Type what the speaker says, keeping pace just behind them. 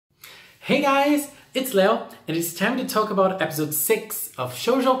Hey guys, it's Leo and it's time to talk about episode 6 of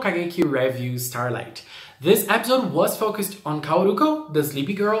Shoujo Kageki Revue Starlight. This episode was focused on Kaoruko, the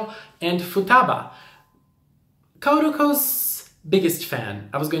sleepy girl, and Futaba, Kaoruko's biggest fan.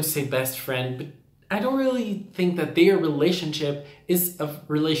 I was going to say best friend, but I don't really think that their relationship is a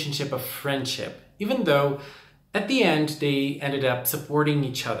relationship of friendship, even though at the end they ended up supporting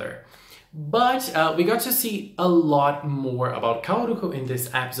each other. But we got to see a lot more about Kaoruko in this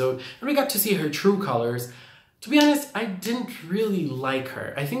episode, and we got to see her true colors. To be honest, I didn't really like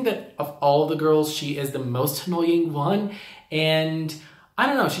her. I think that of all the girls, she is the most annoying one, and I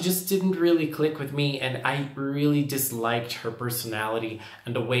don't know, she just didn't really click with me, and I really disliked her personality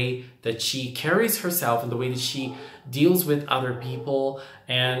and the way that she carries herself and the way that she deals with other people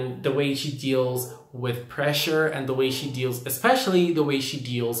and the way she deals with pressure and the way she deals, especially the way she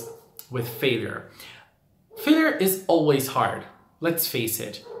deals with failure. Failure is always hard. Let's face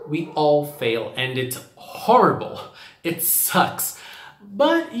it. We all fail and it's horrible. It sucks.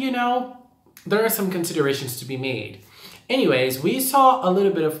 But, you know, there are some considerations to be made. Anyways, we saw a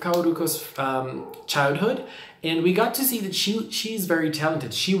little bit of Kaoruko's childhood, and we got to see that she's very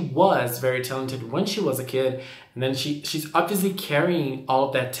talented. She was very talented when she was a kid, and then she's obviously carrying all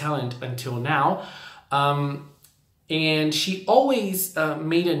of that talent until now. And she always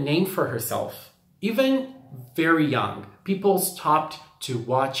made a name for herself, even very young. People stopped to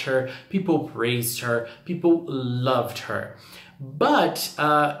watch her, people praised her, people loved her. But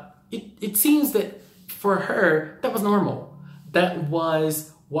it seems that for her, that was normal. That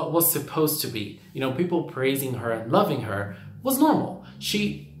was what was supposed to be. You know, people praising her and loving her was normal.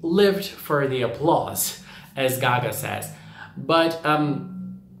 She lived for the applause, as Gaga says. But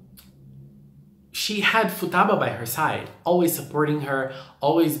she had Futaba by her side, always supporting her,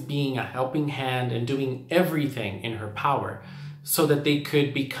 always being a helping hand and doing everything in her power so that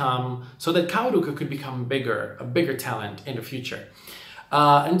Kaoruko could become a bigger talent in the future.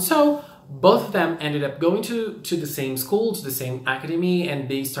 And so both of them ended up going to the same school, to the same academy, and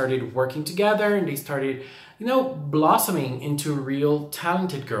they started working together and they started, you know, blossoming into real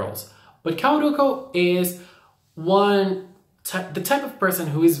talented girls. But Kaoruko is the type of person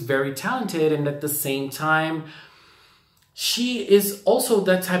who is very talented, and at the same time, she is also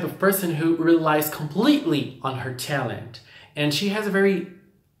that type of person who relies completely on her talent. And she has a very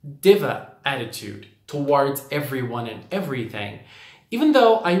diva attitude towards everyone and everything. Even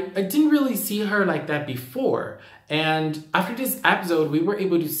though I didn't really see her like that before. And after this episode, we were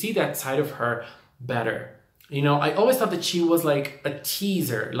able to see that side of her better. You know, I always thought that she was like a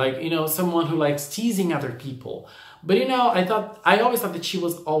teaser, like, you know, someone who likes teasing other people. But, you know, I always thought that she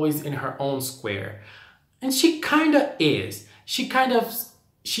was always in her own square. And she kind of is. She's kind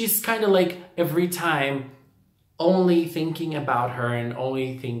of like every time only thinking about her and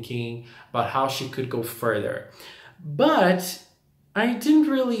only thinking about how she could go further. But I didn't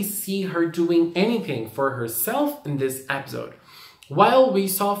really see her doing anything for herself in this episode. While we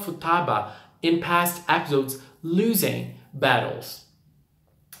saw Futaba in past episodes losing battles.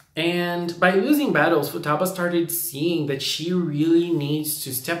 And by losing battles, Futaba started seeing that she really needs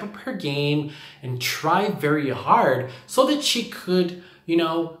to step up her game and try very hard so that she could, you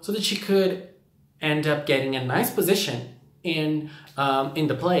know, end up getting a nice position in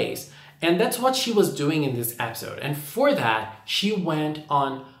the plays. And that's what she was doing in this episode. And for that, she went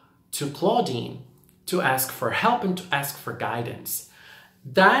on to Claudine to ask for help and to ask for guidance.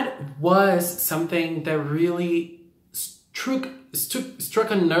 That was something that really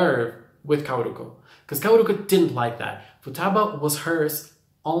struck a nerve with Kaoruko, because Kaoruko didn't like that. Futaba was hers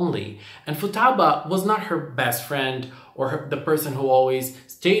only, and Futaba was not her best friend or the person who always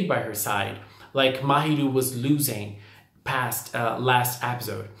stayed by her side, like Mahiru was losing past last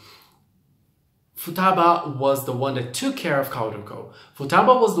episode. Futaba was the one that took care of Kaoruko.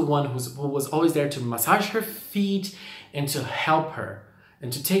 Futaba was the one who was always there to massage her feet and to help her,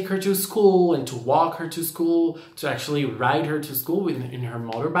 and to take her to school and to walk her to school, to actually ride her to school in her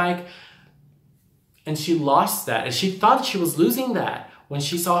motorbike. And she lost that, and she thought she was losing that when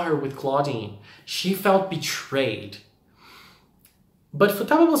she saw her with Claudine. She felt betrayed. But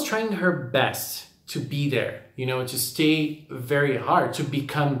Futaba was trying her best to be there, you know, to stay very hard, to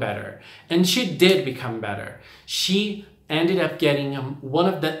become better. And she did become better. She ended up getting one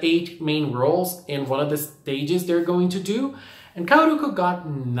of the 8 main roles in one of the stages they're going to do. And Kaoruko got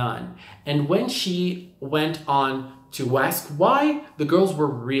none. And when she went on to ask why, the girls were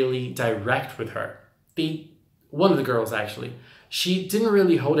really direct with her. One of the girls actually, she didn't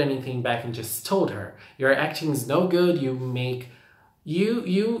really hold anything back and just told her, your acting is no good, you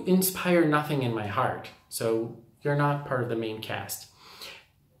inspire nothing in my heart, so you're not part of the main cast.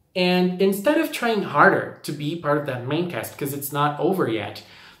 And instead of trying harder to be part of that main cast, because it's not over yet,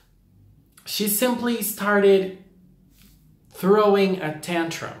 she simply started throwing a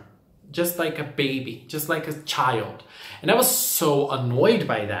tantrum, just like a baby, just like a child. And I was so annoyed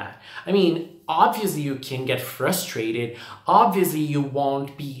by that. I mean, obviously you can get frustrated. Obviously you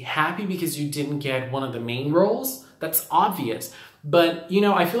won't be happy because you didn't get one of the main roles. That's obvious. But, you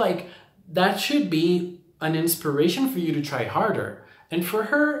know, I feel like that should be an inspiration for you to try harder. And for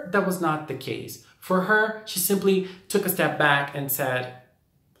her, that was not the case. For her, she simply took a step back and said,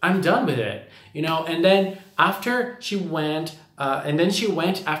 I'm done with it, you know. And then after she went,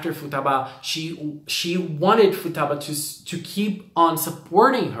 after Futaba. She wanted Futaba to keep on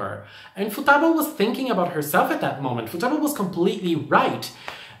supporting her. And Futaba was thinking about herself at that moment. Futaba was completely right.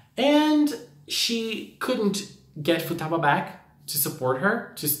 And she couldn't get Futaba back to support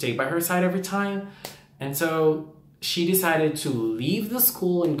her, to stay by her side every time. And so she decided to leave the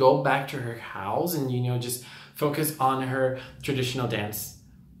school and go back to her house and, you know, just focus on her traditional dance.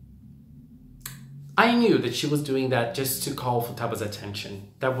 I knew that she was doing that just to call Futaba's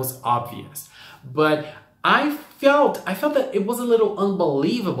attention. That was obvious. But I felt that it was a little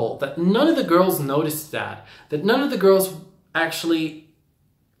unbelievable that none of the girls noticed that none of the girls actually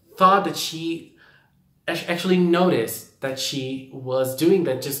thought that she actually noticed that she was doing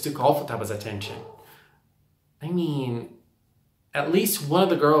that just to call Futaba's attention. I mean, at least one of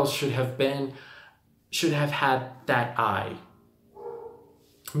the girls should have had that eye.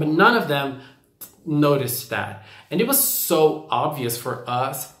 But none of them noticed that. And it was so obvious for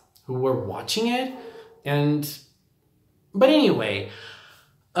us who were watching it. But anyway,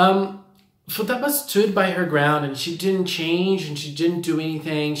 Futaba stood by her ground and she didn't change and she didn't do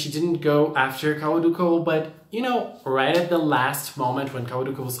anything. She didn't go after Kawaruko, but you know, right at the last moment when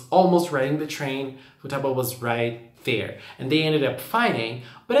Kawaruko was almost riding the train, Futaba was right there. And they ended up fighting,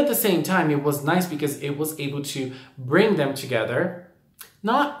 but at the same time, it was nice because it was able to bring them together,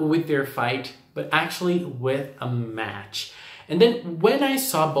 not with their fight, but actually with a match. And then when I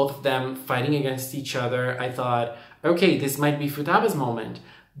saw both of them fighting against each other, I thought, okay, this might be Futaba's moment.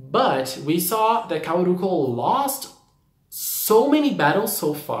 But we saw that Kawaruko lost so many battles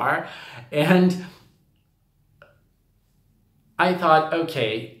so far, and I thought,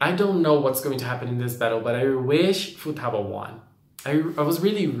 okay, I don't know what's going to happen in this battle, but I wish Futaba won. I was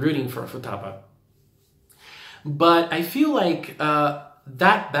really rooting for Futaba. But I feel like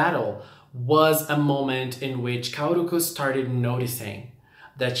that battle was a moment in which Kaoruko started noticing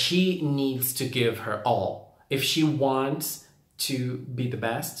that she needs to give her all. If she wants to be the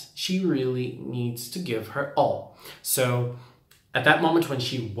best, she really needs to give her all. So at that moment when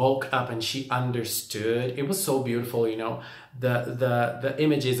she woke up and she understood, it was so beautiful, you know, the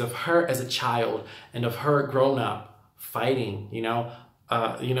images of her as a child and of her grown up fighting, you know,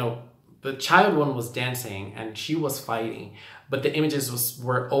 the child one was dancing and she was fighting, but the images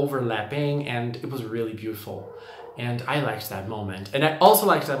were overlapping and it was really beautiful. And I liked that moment. And I also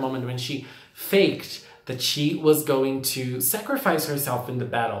liked that moment when she faked that she was going to sacrifice herself in the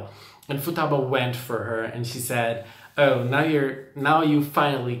battle. And Futaba went for her and she said, oh, now you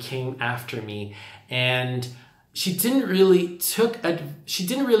finally came after me. And she didn't really take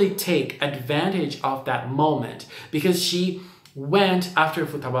advantage of that moment because she went after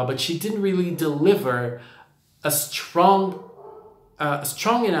Futaba, but she didn't really deliver a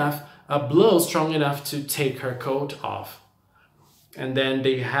blow strong enough to take her coat off. And then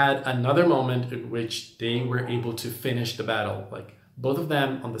they had another moment in which they were able to finish the battle, like both of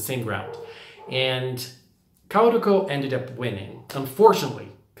them on the same ground. And Kaoruko ended up winning, unfortunately,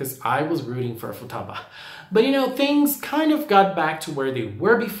 because I was rooting for Futaba. But you know, things kind of got back to where they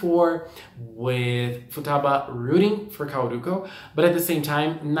were before, with Futaba rooting for Kaoruko. But at the same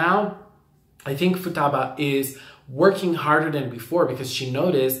time, now I think Futaba is working harder than before because she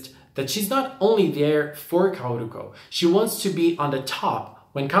noticed that she's not only there for Kaoruko, she wants to be on the top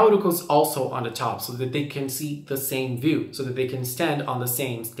when Kaoruko's also on the top so that they can see the same view, so that they can stand on the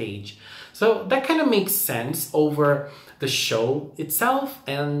same stage. So that kind of makes sense over the show itself,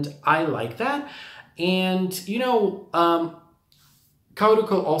 and I like that. And, you know,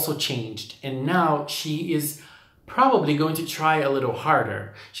 Kaoruko also changed, and now she is probably going to try a little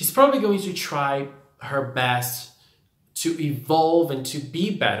harder. She's probably going to try her best to evolve and to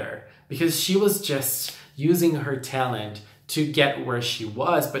be better, because she was just using her talent to get where she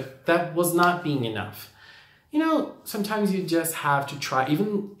was, but that was not being enough. You know, sometimes you just have to try,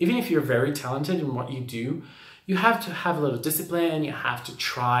 even if you're very talented in what you do, you have to have a little discipline, you have to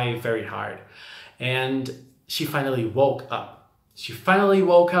try very hard. And she finally woke up. She finally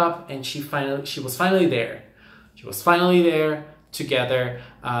woke up and she was finally there. She was finally there together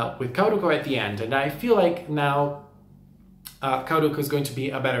with Kaoruko at the end. And I feel like now Kaoruko is going to be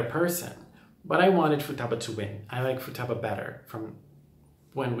a better person. But I wanted Futaba to win. I like Futaba better from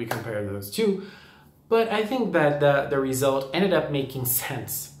when we compare those two. But I think that the result ended up making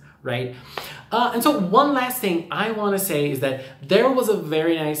sense, right? And so one last thing I want to say is that there was a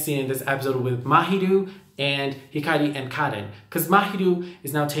very nice scene in this episode with Mahiru and Hikari and Karen. Because Mahiru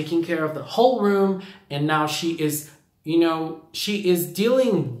is now taking care of the whole room, and now she is, you know, she is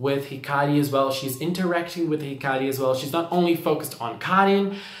dealing with Hikari as well. She's interacting with Hikari as well. She's not only focused on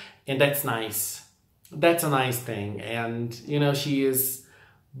Karen, and that's nice. That's a nice thing. And, you know, she is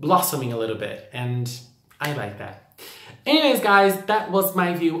blossoming a little bit, and I like that. Anyways, guys, that was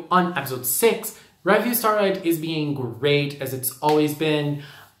my view on episode 6. Revue Starlight is being great, as it's always been.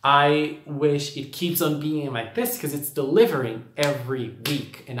 I wish it keeps on being like this because it's delivering every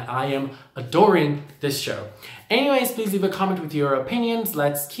week, and I am adoring this show. Anyways, please leave a comment with your opinions.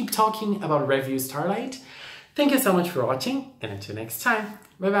 Let's keep talking about Revue Starlight. Thank you so much for watching, and until next time,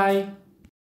 bye bye.